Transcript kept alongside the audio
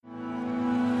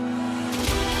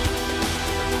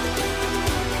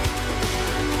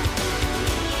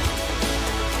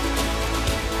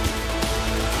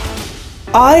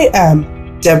I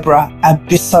am Deborah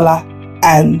Abisola,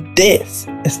 and this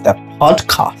is the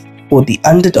podcast for the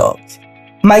underdogs.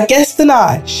 My guest and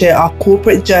I share our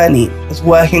corporate journey as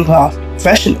working class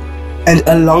professionals, and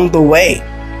along the way,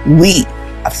 we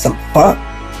have some fun.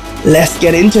 Let's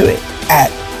get into it,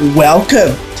 and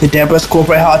welcome to Deborah's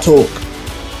Corporate Heart Talk.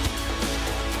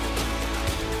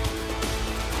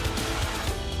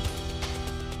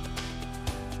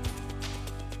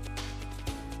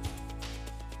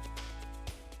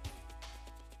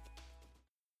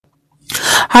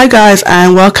 Hi guys,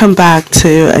 and welcome back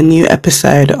to a new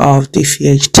episode of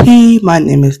DCHT. My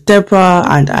name is Deborah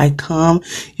and I come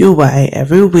your way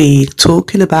every week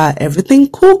talking about everything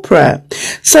corporate.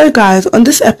 So guys, on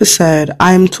this episode,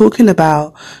 I'm talking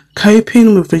about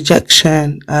coping with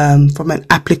rejection from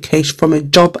a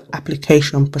job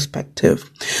application perspective.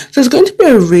 So it's going to be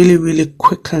a really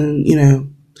quick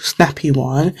and, snappy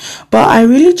one, but I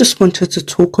really just wanted to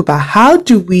talk about how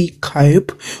do we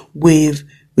cope with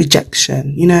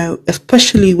rejection,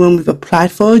 especially when we've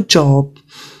applied for a job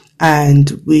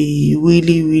and we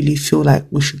really feel like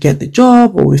we should get the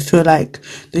job, or we feel like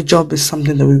the job is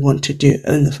something that we want to do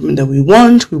and something that we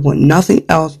want nothing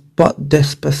else but this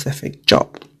specific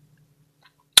job.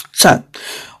 So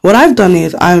what I've done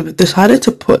is I've decided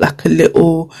to put like a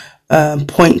little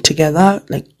point together,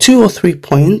 like 2 or 3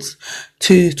 points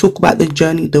to talk about the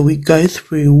journey that we go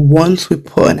through once we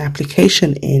put an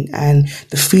application in, and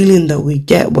the feeling that we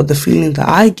get, the feeling that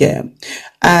I get.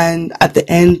 And at the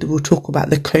end, we'll talk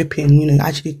about the coping,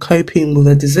 actually coping with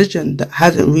a decision that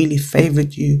hasn't really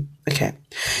favored you. Okay.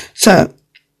 So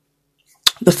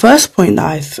the first point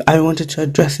that I wanted to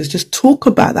address is just talk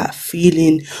about that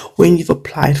feeling when you've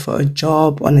applied for a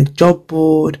job on a job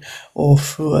board or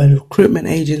through a recruitment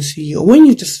agency, or when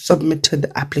you just submitted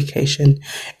the application.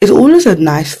 It's always a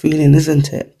nice feeling,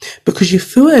 isn't it? Because you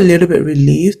feel a little bit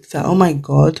relieved that, oh my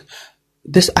God,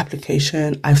 this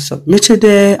application, I've submitted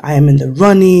it, I am in the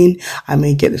running, I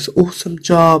may get this awesome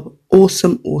job,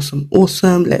 awesome,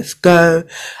 let's go.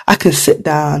 I can sit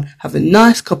down, have a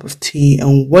nice cup of tea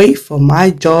and wait for my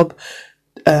job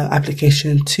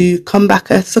application to come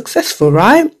back as successful,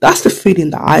 right? That's the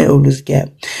feeling that I always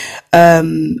get.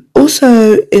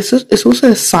 Also, it's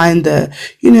also a sign that,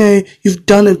 you've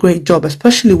done a great job,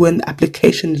 especially when the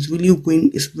application is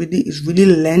really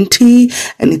lengthy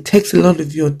and it takes a lot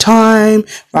of your time,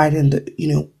 writing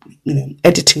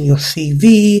editing your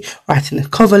CV, writing a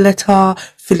cover letter,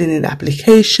 filling in the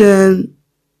application.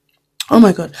 Oh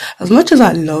my God, as much as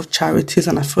I love charities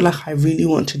and I feel like I really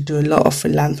want to do a lot of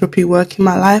philanthropy work in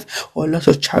my life, or a lot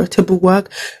of charitable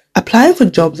work, applying for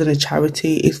jobs in a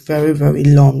charity is very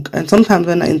long. And sometimes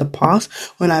in the past,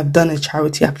 when I've done a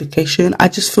charity application, I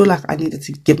just feel like I needed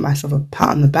to give myself a pat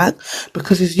on the back,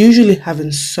 because it's usually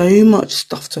having so much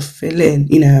stuff to fill in,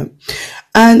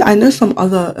 And I know some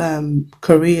other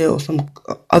career or some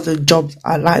other jobs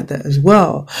are like that as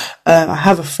well. I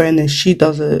have a friend and she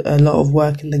does a lot of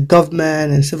work in the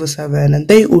government and civil servant, and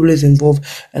they always involve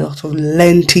a lot of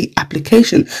lengthy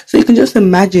application. So you can just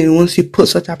imagine, once you put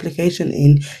such application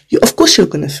in, of course you're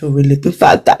going to feel relief. In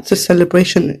fact, that's a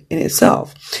celebration in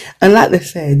itself. And like they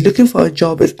said, looking for a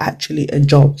job is actually a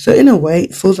job. So in a way,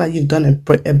 it feels like you've done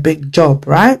a big job,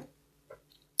 right?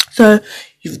 So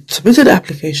you've submitted the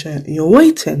application and you're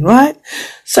waiting, right?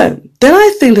 So then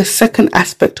I think the second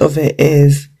aspect of it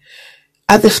is,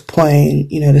 at this point,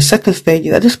 the second stage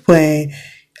is, at this point,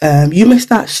 you may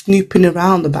start snooping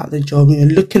around about the job,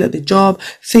 looking at the job,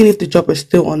 seeing if the job is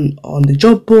still on the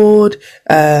job board.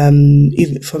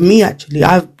 Even for me, actually,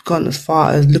 I've gone as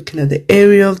far as looking at the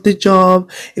area of the job.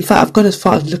 In fact, I've gone as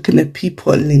far as looking at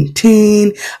people on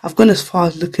LinkedIn. I've gone as far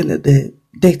as looking at the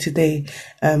day-to-day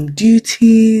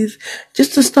duties,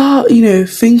 just to start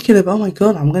thinking about, oh my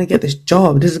God, I'm going to get this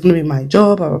job, this is going to be my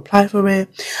job, I'll apply for it.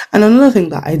 And another thing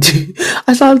that I do,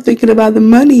 I started thinking about the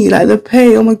money, like the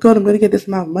pay. Oh my God, I'm going to get this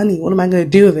amount of money, what am I going to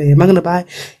do with it? Am I going to buy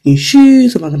new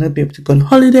shoes? Am I going to be able to go on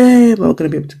holiday? Am I going to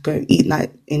be able to go eat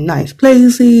in nice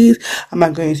places? Am I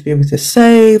going to be able to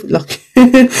save?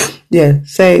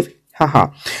 Save, haha.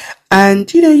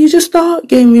 And you just start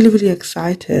getting really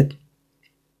excited,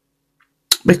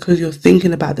 because you're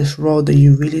thinking about this role that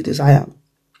you really desire.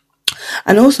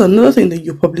 And also another thing that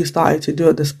you probably started to do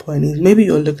at this point is maybe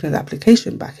you're looking at the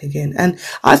application back again. And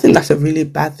I think that's a really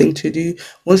bad thing to do.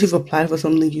 Once you've applied for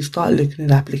something, you start looking at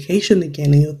the application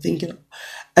again and you're thinking,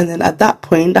 and then at that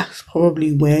point, that's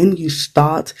probably when you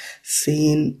start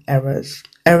seeing errors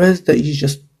that you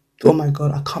just, oh my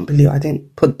God, I can't believe I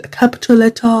didn't put a capital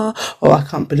letter, or I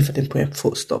can't believe I didn't put a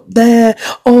full stop there,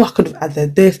 or I could have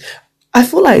added this. I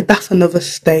feel like that's another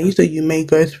stage that you may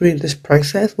go through in this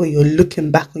process where you're looking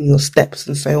back on your steps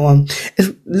and so on. It's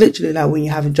literally like when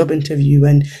you have a job interview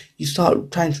and you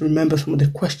start trying to remember some of the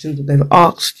questions that they've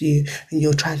asked you, and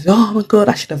you're trying to say, oh my God,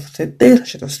 I should have said this, I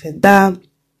should have said that.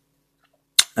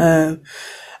 And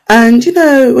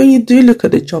when you do look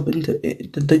at the job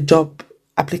the job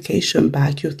application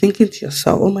back, you're thinking to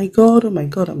yourself, oh my God, oh my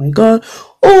God, oh my God.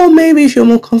 Or maybe if you're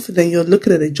more confident, you're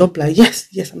looking at the job like, yes,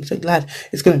 I'm so glad,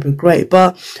 it's going to be great.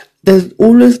 But there's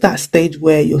always that stage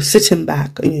where you're sitting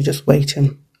back and you're just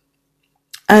waiting.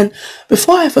 And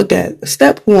before I forget,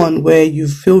 step one, where you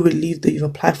feel relieved that you've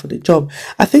applied for the job,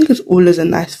 I think it's always a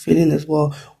nice feeling as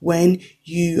well when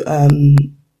you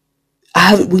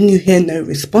when you hear no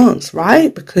response,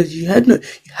 right? Because you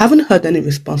haven't heard any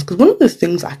response. Because one of the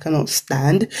things I cannot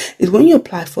stand is when you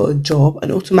apply for a job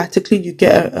and automatically you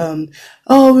get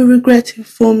oh, we regret to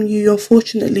inform you,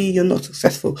 unfortunately, you're not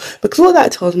successful. Because what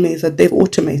that tells me is that they've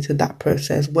automated that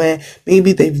process, where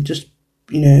maybe they've just,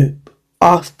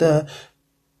 asked the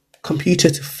computer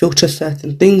to filter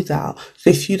certain things out. So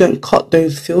if you don't cut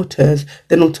those filters,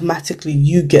 then automatically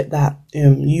you get that,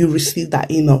 you receive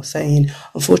that email saying,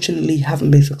 unfortunately, you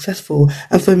haven't been successful.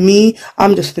 And for me,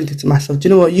 I'm just thinking to myself, do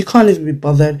you know what? You can't even be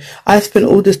bothered. I spent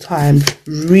all this time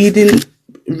reading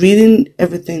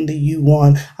everything that you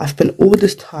want. I spent all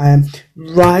this time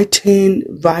writing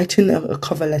a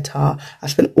cover letter. I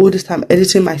spent all this time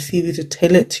editing my CV to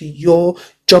tailor it to your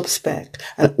job spec,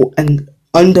 and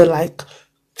under like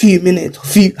few minutes or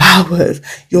few hours,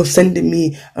 you're sending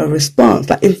me a response.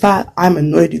 Like, in fact, I'm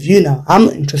annoyed with you now. I'm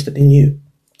not interested in you.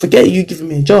 Forget you giving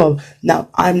me a job. Now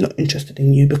I'm not interested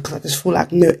in you because I just feel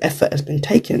like no effort has been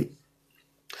taken.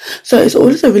 So it's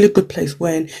always a really good place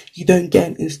when you don't get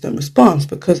an instant response,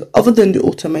 because other than the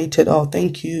automated, oh,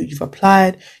 thank you, you've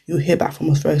applied, you'll hear back from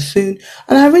us very soon.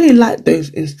 And I really like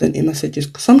those instant messages,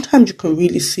 because sometimes you can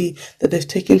really see that they've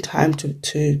taken time to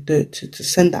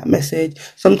send that message.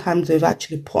 Sometimes they've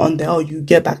actually put on there, oh, you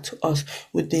get back to us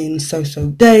within so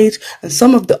days. And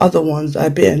some of the other ones that are a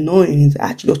bit annoying is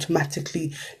actually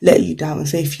automatically let you down and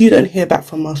say, if you don't hear back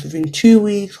from us within 2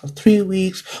 weeks or 3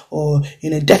 weeks or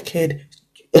in a decade,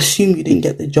 assume you didn't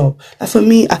get the job. Like, for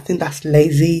me, I think that's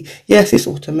lazy. Yes, it's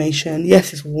automation.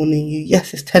 Yes, it's warning you.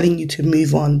 Yes, it's telling you to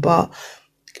move on. But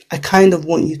I kind of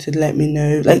want you to let me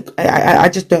know. Like, I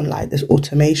just don't like this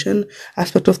automation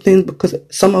aspect of things, because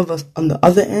some of us on the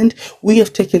other end, we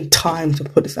have taken time to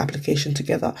put this application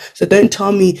together. So don't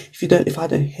tell me if I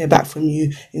don't hear back from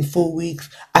you in 4 weeks,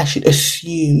 I should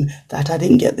assume that I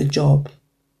didn't get the job.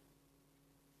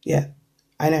 Yeah,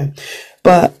 I know.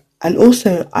 And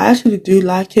also, I actually do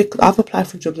like it, because I've applied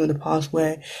for jobs in the past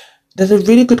where there's a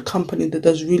really good company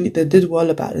that did well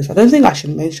about this. I don't think I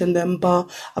should mention them, but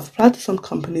I've applied to some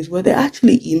companies where they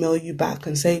actually email you back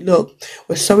and say, look,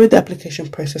 we're sorry the application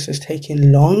process is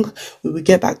taking long. We will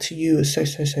get back to you so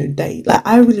date. Like,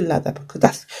 I really like that, because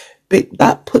that's big.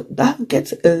 That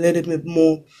gets a little bit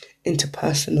more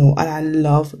interpersonal, and I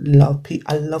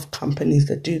love companies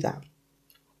that do that.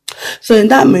 So in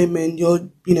that moment,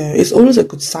 it's always a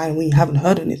good sign when you haven't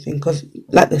heard anything, because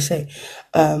like they say,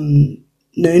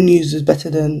 no news is better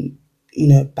than,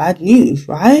 bad news,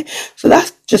 right? So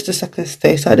that's just the second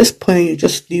stage. So at this point, you're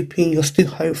just sleeping, you're still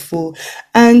hopeful.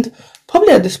 And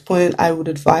probably at this point, I would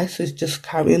advise is just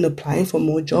carry on applying for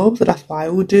more jobs. So that's what I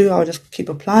would do. I'll just keep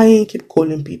applying, keep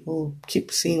calling people,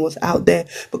 keep seeing what's out there.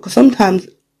 Because sometimes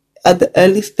at the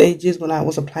early stages when I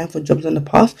was applying for jobs in the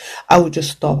past, I would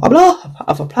just stop.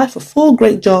 I've applied for 4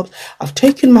 great jobs. I've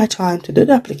taken my time to do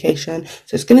the application,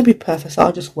 so it's going to be perfect. So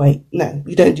I'll just wait. No,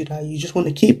 you don't do that. You just want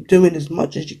to keep doing as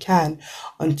much as you can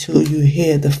until you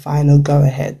hear the final go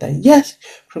ahead. Then yes,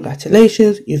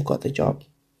 congratulations, you've got the job.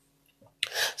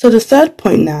 So the third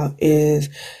point now is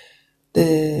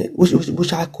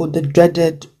which I call the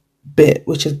dreaded bit,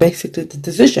 which is basically the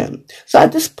decision. So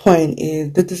at this point,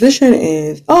 the decision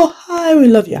is, oh, hi, we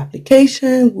love your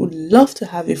application, would love to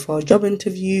have you for a job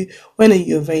interview, when are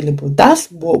you available? That's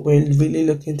what we're really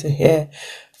looking to hear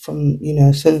from,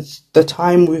 since the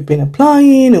time we've been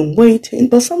applying and waiting.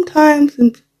 But sometimes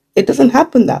it doesn't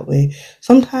happen that way.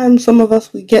 Sometimes some of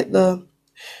us, we get the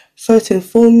sorry to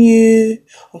inform you,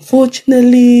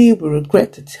 unfortunately, we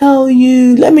regret to tell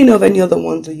you. Let me know of any other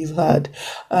ones that you've heard.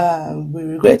 We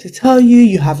regret to tell you,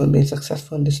 you haven't been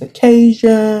successful on this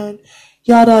occasion,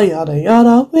 yada, yada,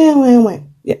 yada,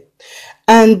 yeah.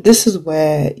 And this is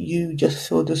where you just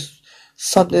feel this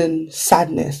sudden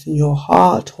sadness in your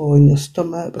heart or in your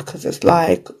stomach, because it's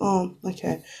like, oh,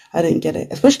 okay, I didn't get it.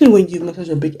 Especially when you've made such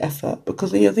a big effort,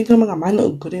 because then you're thinking, oh my God, am I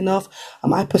not good enough?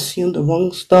 Am I pursuing the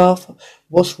wrong stuff?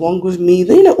 What's wrong with me?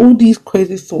 Then, all these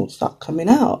crazy thoughts start coming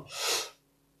out.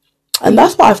 And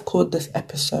that's why I've called this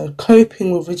episode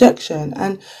Coping with Rejection.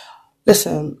 And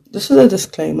listen, this is a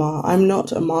disclaimer. I'm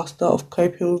not a master of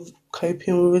coping with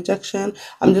rejection.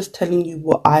 I'm just telling you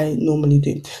what I normally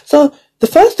do. So the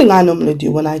first thing I normally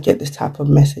do when I get this type of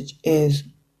message is,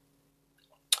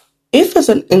 if there's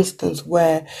an instance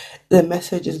where the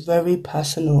message is very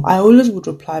personal, I always would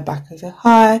reply back and say,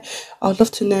 hi, I would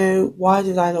love to know, why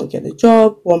did I not get the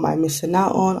job? What am I missing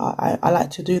out on? I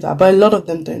like to do that. But a lot of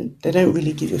them don't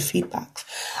really give you feedback.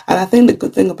 And I think the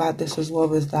good thing about this as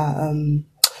well is that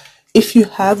if you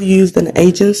have used an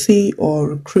agency or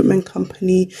recruitment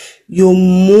company,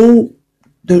 you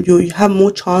have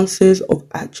more chances of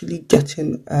actually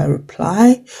getting a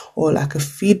reply or like a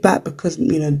feedback, because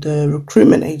the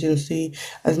recruitment agency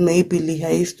has maybe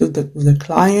liaised with the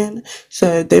client,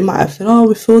 so they might have said, oh,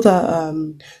 we feel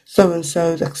that so and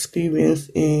so's experience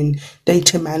in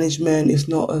data management is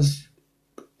not as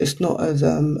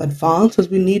advanced as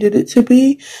we needed it to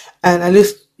be, and at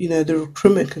least the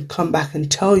recruitment can come back and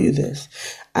tell you this.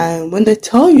 And when they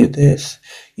tell you this,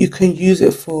 you can use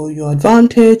it for your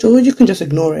advantage, or you can just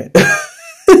ignore it.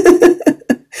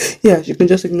 Yes, you can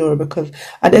just ignore it, because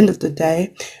at the end of the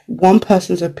day, one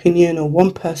person's opinion or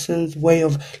one person's way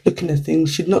of looking at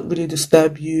things should not really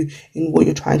disturb you in what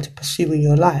you're trying to pursue in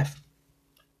your life.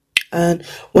 And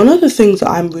one of the things that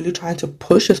I'm really trying to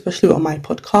push, especially on my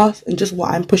podcast and just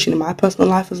what I'm pushing in my personal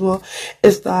life as well,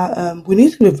 is that we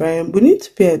need to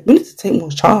take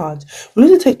more charge. We need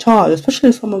to take charge,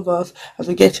 especially some of us as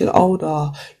we're getting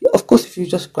older. Of course, if you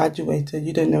just graduated,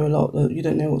 you don't know a lot. You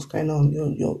don't know what's going on.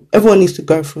 Everyone needs to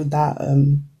go through that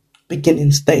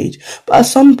beginning stage, but at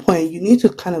some point you need to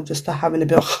kind of just start having a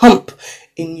bit of hump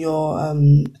in your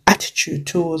attitude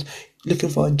towards looking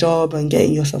for a job and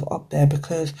getting yourself up there.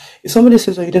 Because if somebody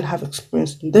says, oh, you don't have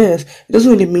experience in this, it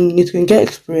doesn't really mean you need to go and get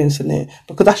experience in it,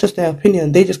 because that's just their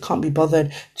opinion. They just can't be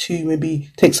bothered to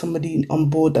maybe take somebody on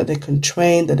board that they can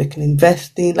train, that they can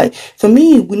invest in. Like, for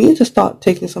me, we need to start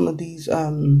taking some of these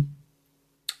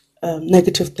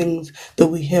negative things that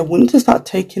we hear. We need to start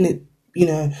taking it, we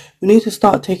need to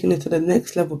start taking it to the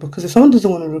next level. Because if someone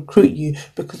doesn't want to recruit you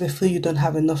because they feel you don't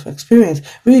have enough experience,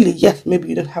 really, yes, maybe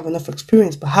you don't have enough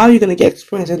experience, but how are you going to get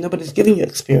experience if nobody's giving you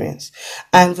experience?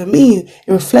 And for me,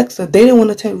 it reflects that they don't want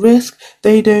to take risk.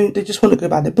 They just want to go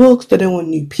by the books. They don't want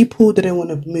new people. They don't want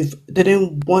to move. They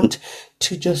don't want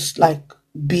to just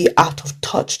be out of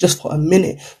touch just for a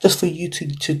minute, just for you to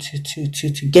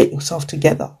get yourself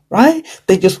together, right?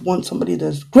 They just want somebody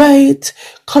that's great,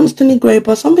 constantly great.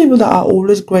 But some people that are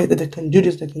always great, that they can do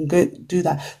this, they can go do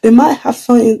that, they might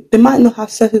not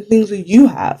have certain things that you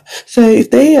have. So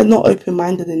if they are not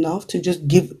open-minded enough to just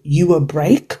give you a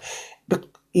break,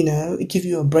 give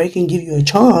you a break and give you a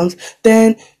chance,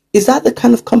 then is that the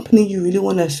kind of company you really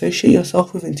want to associate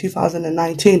yourself with in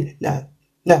 2019? No.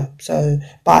 So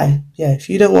bye. Yeah, if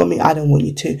you don't want me, I don't want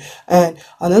you to. And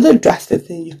another drastic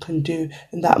thing you can do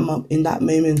in that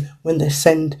moment when they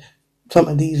send some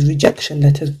of these rejection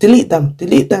letters, delete them.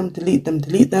 You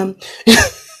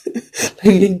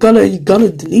gotta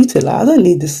delete it. Like, I don't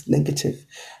need this negative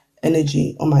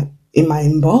energy in my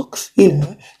inbox.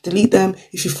 Delete them.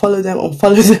 If you follow them,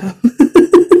 unfollow them.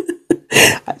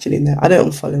 Actually, no, I don't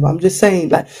unfollow. But I'm just saying,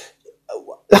 like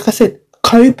I said,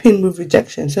 coping with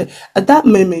rejection. So at that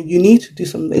moment, you need to do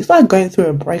something. It's like going through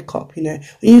a breakup. When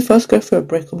you first go through a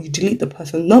breakup, you delete the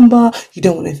person's number. You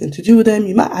don't want anything to do with them.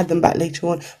 You might add them back later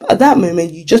on. But at that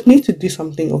moment, you just need to do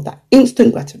something of that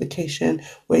instant gratification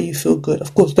where you feel good.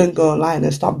 Of course, don't go online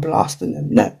and start blasting them.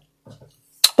 No.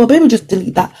 But maybe just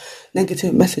delete that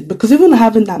negative message, because even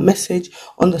having that message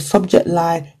on the subject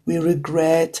line, we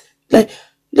regret, I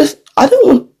don't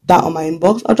want that on my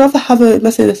inbox. I'd rather have a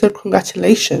message that said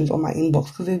congratulations on my inbox,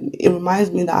 because it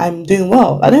reminds me that I'm doing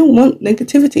well. I don't want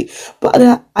negativity. But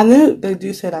I know they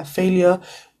do say that failure,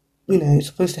 is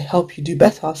supposed to help you do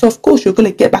better. So of course you're going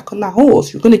to get back on that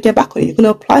horse. You're going to get back on it. You're going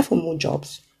to apply for more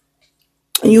jobs.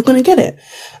 And you're going to get it.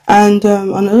 And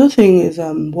another thing is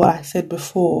what I said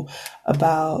before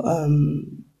about,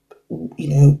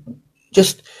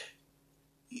 just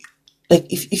like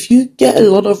if you get a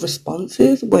lot of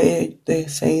responses where they're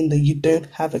saying that you don't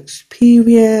have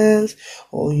experience,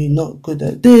 or you're not good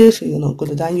at this, or you're not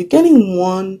good at that, and you're getting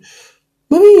one,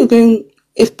 maybe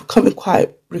it's becoming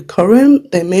quite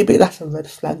recurrent, then maybe that's a red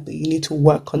flag that you need to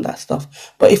work on that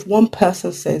stuff. But if one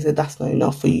person says that, that's not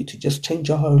enough for you to just change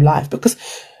your whole life.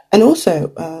 And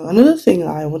also another thing that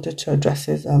I wanted to address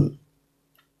is a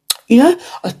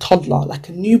toddler, like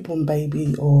a newborn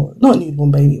baby, or not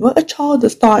newborn baby, but a child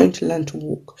that's starting to learn to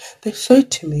walk. They're so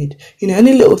timid.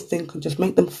 Any little thing could just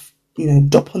make them,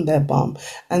 drop on their bum,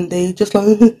 and they just like,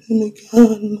 oh my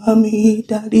God, mommy,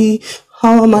 daddy,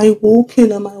 How am I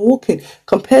walking? Am I walking?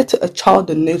 Compared to a child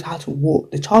that knows how to walk,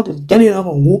 the child is getting up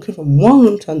and walking from one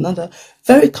room to another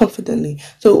very confidently.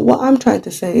 So what I'm trying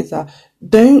to say is that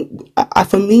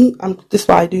for me, this is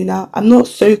what I do now. I'm not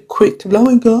so quick to be like,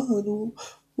 oh my God,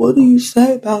 what do you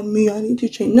say about me? I need to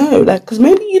change. No, because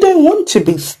maybe you don't want to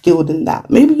be skilled in that.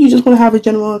 Maybe you just want to have a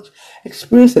general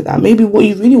experience of that. Maybe what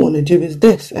you really want to do is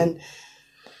this, and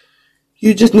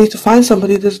you just need to find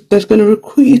somebody that's going to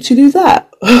recruit you to do that.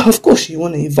 Of course, you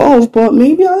want to evolve, but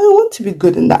maybe I don't want to be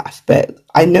good in that aspect.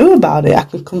 I know about it. I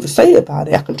can conversate about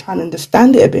it. I can try and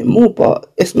understand it a bit more,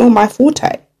 but it's not my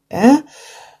forte. Yeah,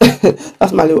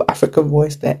 that's my little African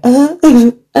voice there.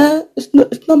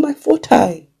 It's not my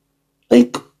forte.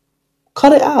 Like,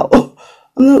 cut it out.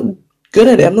 I'm not good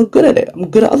at it. I'm not good at it.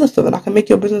 I'm good at other stuff, and I can make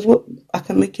your business work. I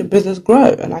can make your business grow,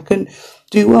 and I can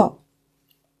do well.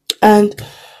 And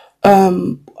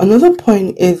another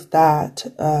point is that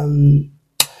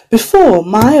before,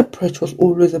 my approach was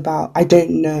always about I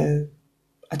don't know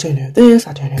this,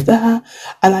 I don't know that,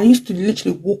 and I used to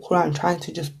literally walk around trying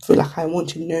to just feel like I want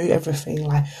to know everything,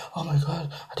 like, oh my God,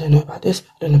 I don't know about this, I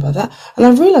don't know about that. And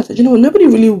I've realized that, nobody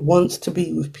really wants to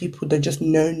be with people that just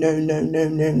no.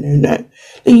 Like,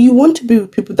 you want to be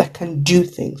with people that can do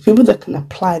things, people that can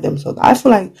apply themselves. I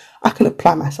feel like I can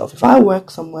apply myself. If I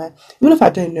work somewhere, even if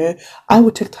I don't know, I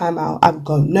would take time out, I would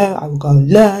go and know, I would go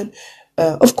and learn.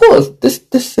 Of course,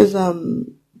 this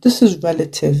is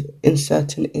relative in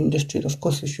certain industries. Of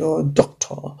course, if you're a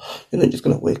doctor, you're not just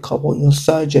going to wake up, or you're a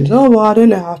surgeon, oh, well, I don't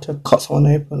know how to cut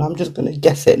someone open, I'm just going to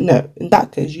guess it. No, in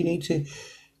that case, you need to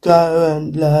go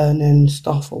and learn and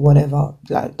stuff or whatever.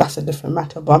 Like, that's a different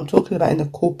matter. But I'm talking about in the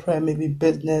corporate, maybe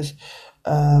business,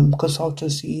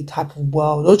 consultancy type of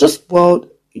world, or just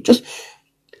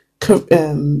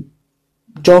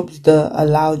jobs that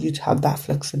allow you to have that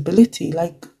flexibility.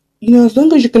 Like, as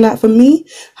long as you can, for me,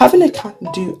 having a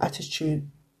can-do attitude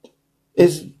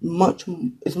is much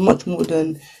more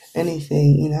than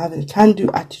anything. Having a can-do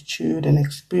attitude and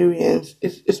experience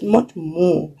is much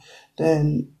more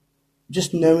than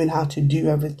just knowing how to do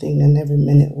everything and every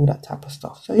minute, all that type of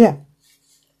stuff. So yeah.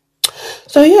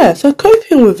 So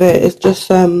coping with it is just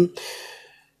like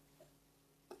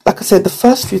I said, the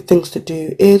first few things to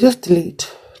do is just delete.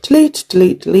 You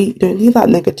don't need that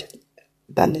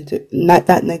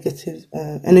negative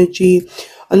energy.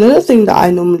 Another thing that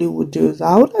I normally would do is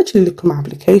I would actually look at my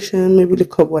application, maybe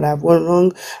look up what I've done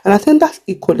wrong, and I think that's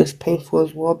equally as painful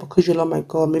as well, because you're like, oh my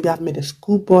God, maybe I've made a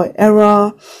schoolboy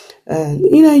error, and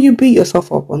you beat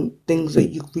yourself up on things that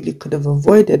you really could have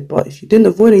avoided. But if you didn't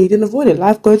avoid it, you didn't avoid it.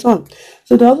 Life goes on.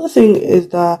 So the other thing is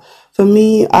that for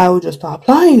me, I would just start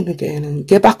applying again and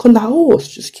get back on that horse,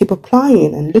 just keep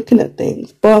applying and looking at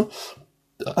things. But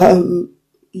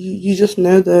you just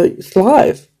know that it's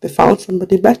live. They found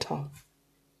somebody better.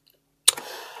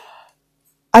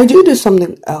 I do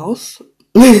something else.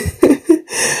 I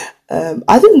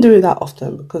didn't do it that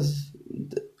often because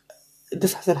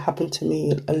this hasn't happened to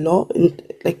me a lot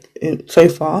so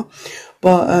far.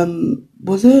 But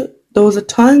there was a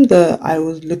time that I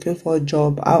was looking for a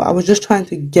job. I was just trying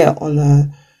to get on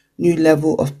a new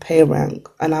level of pay rank,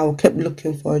 and I kept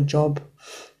looking for a job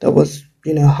that was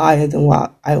higher than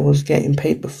what I was getting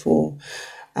paid before.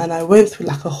 And I went through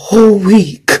like a whole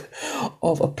week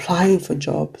of applying for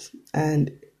jobs, and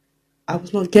I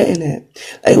was not getting it.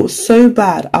 Like, it was so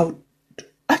bad. I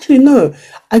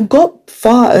got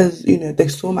far as, they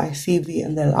saw my CV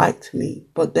and they liked me.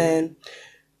 But then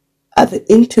at the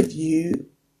interview,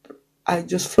 I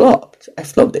just flopped. I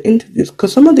flopped the interviews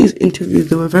because some of these interviews,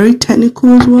 they were very technical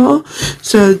as well.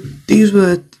 So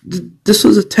this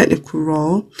was a technical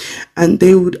role, and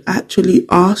they would actually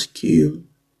ask you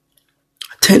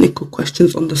technical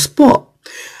questions on the spot.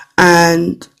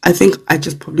 And I think I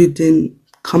just probably didn't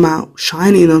come out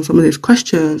shining on some of these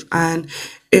questions. And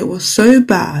it was so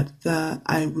bad that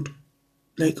I would,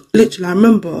 literally, I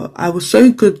remember I was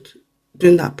so good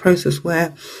during that process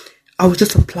where I was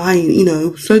just applying,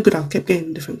 it was so good. I kept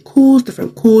getting different calls,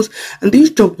 and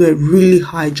these jobs were really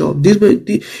high jobs. These were,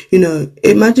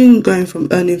 imagine going from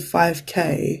earning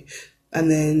 5k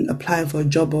and then applying for a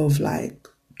job of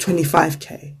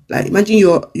 25k. Like, imagine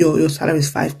your salary is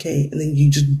 5k and then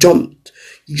you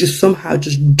just somehow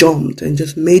jumped and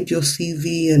just made your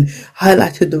CV and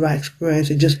highlighted the right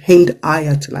experience and just aimed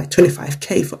higher to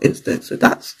 25k, for instance. So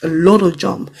that's a lot of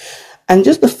jump. And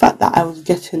just the fact that I was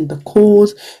getting the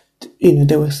calls,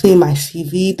 they were seeing my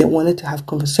CV, they wanted to have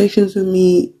conversations with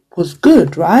me, was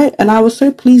good, right? And I was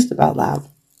so pleased about that.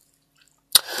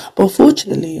 But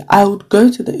unfortunately, I would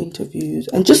go to the interviews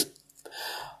and just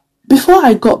before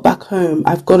I got back home,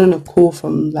 I've gotten a call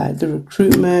from like the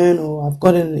recruitment, or I've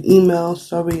gotten an email,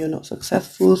 sorry you're not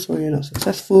successful, sorry you're not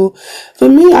successful. For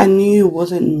me, I knew it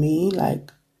wasn't me,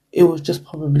 like it was just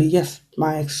probably, yes,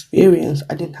 my experience.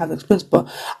 I didn't have experience,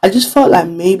 but I just felt like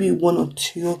maybe one or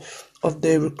two of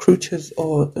the recruiters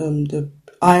or the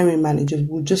hiring managers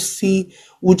will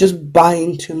just buy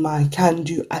into my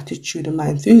can-do attitude and my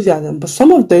enthusiasm. But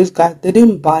some of those guys, they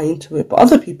didn't buy into it, but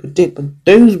other people did. But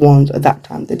those ones at that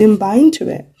time, they didn't buy into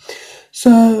it.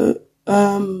 So,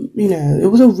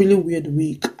 it was a really weird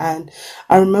week. And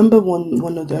I remember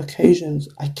one of the occasions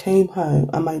I came home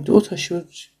and my daughter,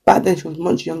 back then she was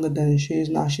much younger than she is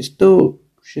now.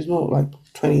 She's not like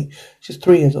 20, she's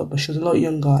 3 years old, but she was a lot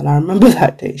younger. And I remember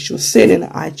that day, she was sitting in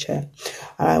an eye chair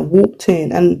and I walked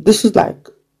in, and this was like,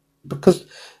 because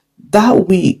that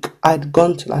week I'd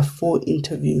gone to like 4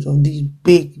 interviews of these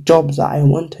big jobs that I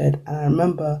wanted. And I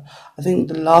remember, I think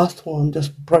the last one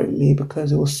just broke me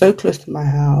because it was so close to my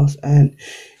house, and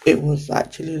it was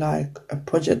actually like a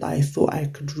project that I thought I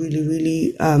could really,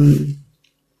 really,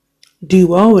 do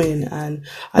well in. And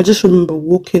I just remember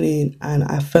walking in and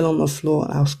I fell on the floor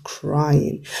and I was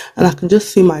crying, and I can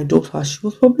just see my daughter. She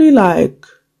was probably like,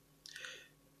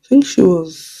 I think she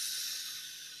was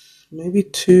maybe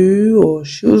 2, or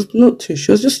she was not 2,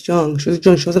 she was just young. She was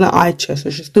in an eye chair,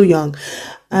 so she's still young.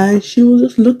 And she was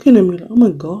just looking at me like, oh my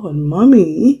God,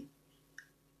 mommy,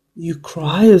 you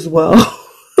cry as well.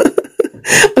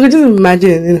 I could just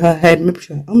imagine in her head, maybe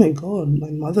she's like, oh my God,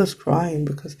 my mother's crying,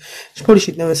 because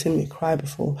she'd never seen me cry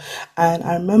before. And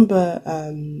I remember,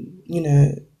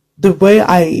 the way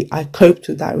I coped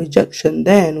with that rejection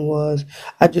then was,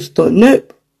 I just thought,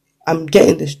 nope, I'm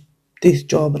getting this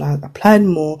job. And I applied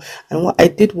more. And what I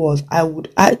did was, I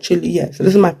would actually, so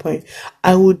this is my point.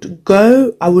 I would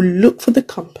look for the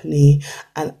company,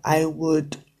 and I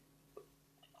would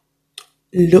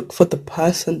look for the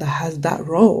person that has that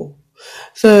role.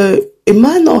 So it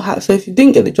might not have, so if you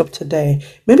didn't get the job today,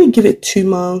 maybe give it 2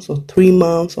 months or 3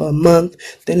 months or a month,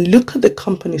 then look at the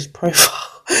company's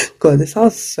profile. God, this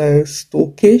sounds so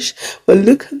stalkish, but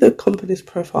look at the company's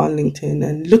profile on LinkedIn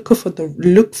and look for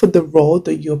the role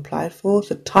that you applied for.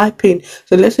 So type in,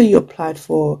 so let's say you applied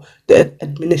for the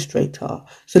administrator.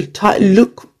 So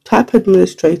type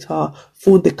administrator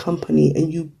for the company,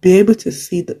 and you'll be able to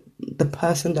see the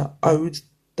person that owns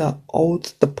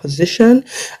the position,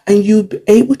 and you'll be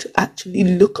able to actually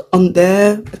look on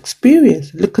their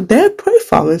experience, look at their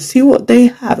profile and see what they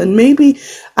have, and maybe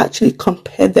actually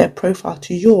compare their profile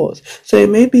to yours. So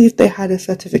maybe if they had a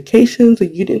certification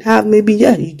that you didn't have, maybe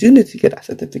you do need to get that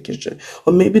certification,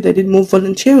 or maybe they did more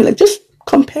volunteering. Like, just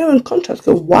compare and contrast.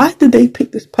 So why did they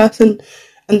pick this person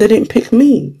and they didn't pick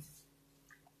me?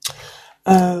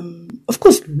 Of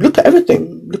course, look at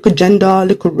everything. Look at gender,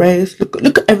 look at race,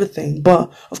 look at everything.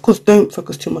 But of course, don't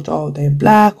focus too much. Oh, they're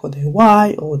black, or they're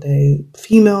white, or they're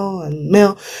female and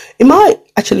male. It might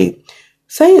actually,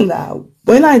 saying that,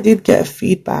 when I did get a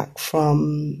feedback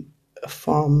from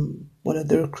one of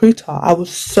the recruiter, I was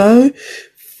so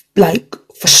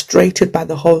frustrated by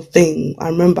the whole thing. I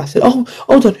remember I said, "Oh,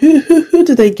 hold on, who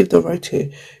did they give the role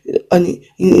to?" And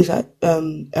he's like,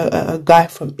 a guy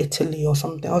from Italy or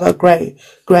something. I was like,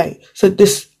 great. So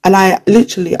this, and I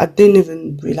didn't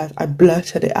even realize, I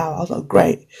blurted it out. I was like,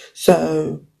 great.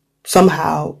 So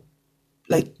somehow,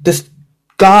 like, this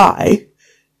guy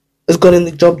has gotten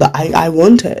the job that I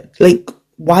wanted. Like,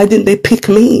 why didn't they pick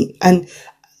me? And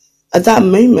at that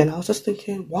moment, I was just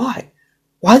thinking, why?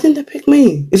 Why didn't they pick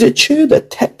me? Is it true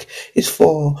that tech is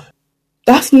for...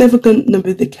 That's never going to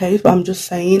be the case, but I'm just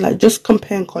saying, like, just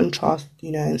compare and contrast,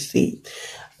 and see.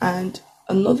 And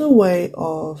another way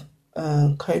of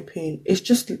coping is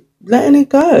just letting it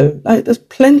go. Like, there's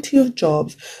plenty of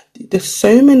jobs. There's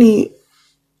so many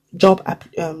job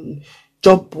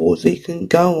boards that you can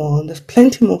go on. There's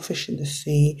plenty more fish in the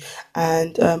sea.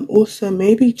 And also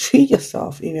maybe treat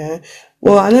yourself,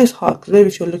 Well, I know it's hard, because maybe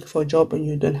if you're looking for a job and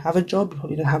you don't have a job, you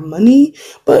probably don't have money.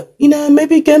 But,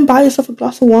 maybe go and buy yourself a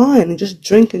glass of wine and just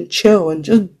drink and chill and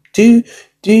just do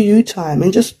you time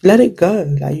and just let it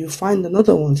go. Like, you find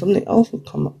another one, something else will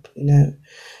come up,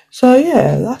 So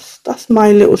yeah, that's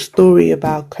my little story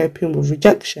about coping with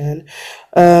rejection.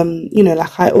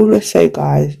 Like I always say,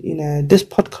 guys, this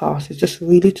podcast is just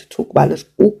really to talk about those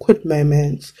awkward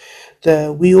moments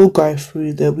that we all go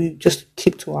through, that we just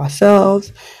keep to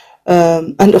ourselves.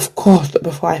 And of course,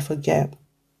 before I forget,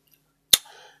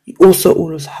 you also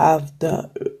always have the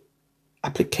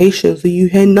applications that you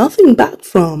hear nothing back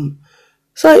from.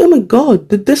 It's like, oh my God,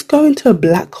 did this go into a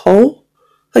black hole?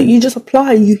 Like, you just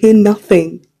apply and you hear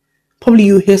nothing. Probably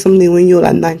you hear something when you're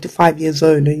like 95 years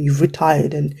old and you've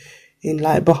retired and in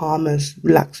like Bahamas,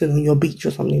 relaxing on your beach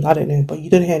or something. I don't know, but you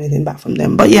don't hear anything back from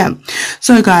them. But yeah,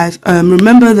 so guys,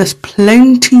 remember there's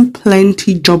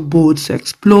plenty job boards to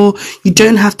explore. You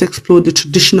don't have to explore the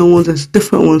traditional ones. There's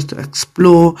different ones to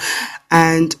explore.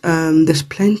 And there's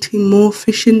plenty more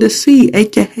fish in the sea,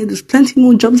 aka there's plenty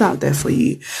more jobs out there for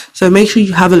you. So make sure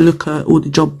you have a look at all the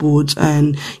job boards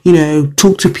and, you know,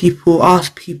 talk to people,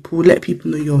 ask people, let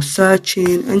people know you're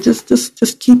searching, and just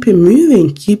keep it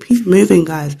moving,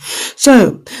 guys.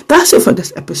 So that's it for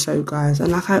this episode, guys.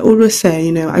 And like I always say,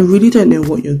 you know, I really don't know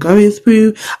what you're going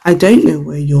through. I don't know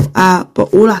where you're at,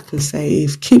 but all I can say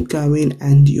is keep going,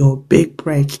 and your big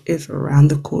break is around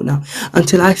the corner.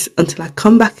 Until I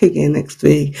come back again next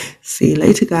week. See you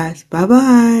later, guys. Bye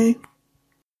bye.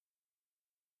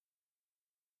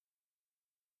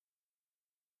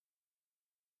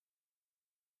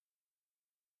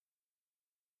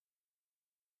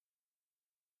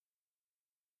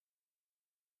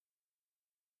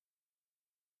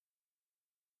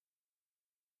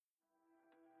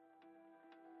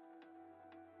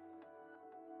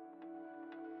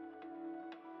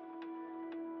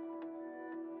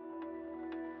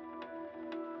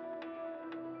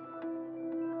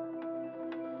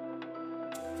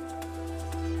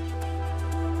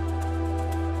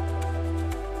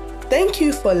 Thank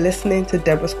you for listening to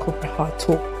Deborah's Corporate Heart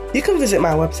Talk. You can visit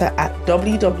my website at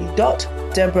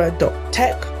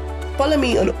www.deborah.tech. Follow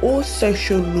me on all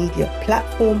social media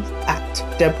platforms at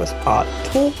Deborah's Heart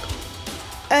Talk.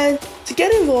 And to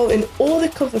get involved in all the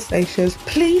conversations,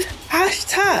 please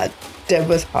hashtag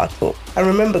Deborah's Heart Talk. And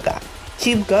remember, guys,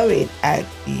 keep going, and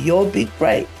your big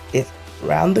break is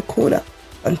around the corner.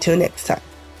 Until next time,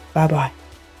 bye-bye.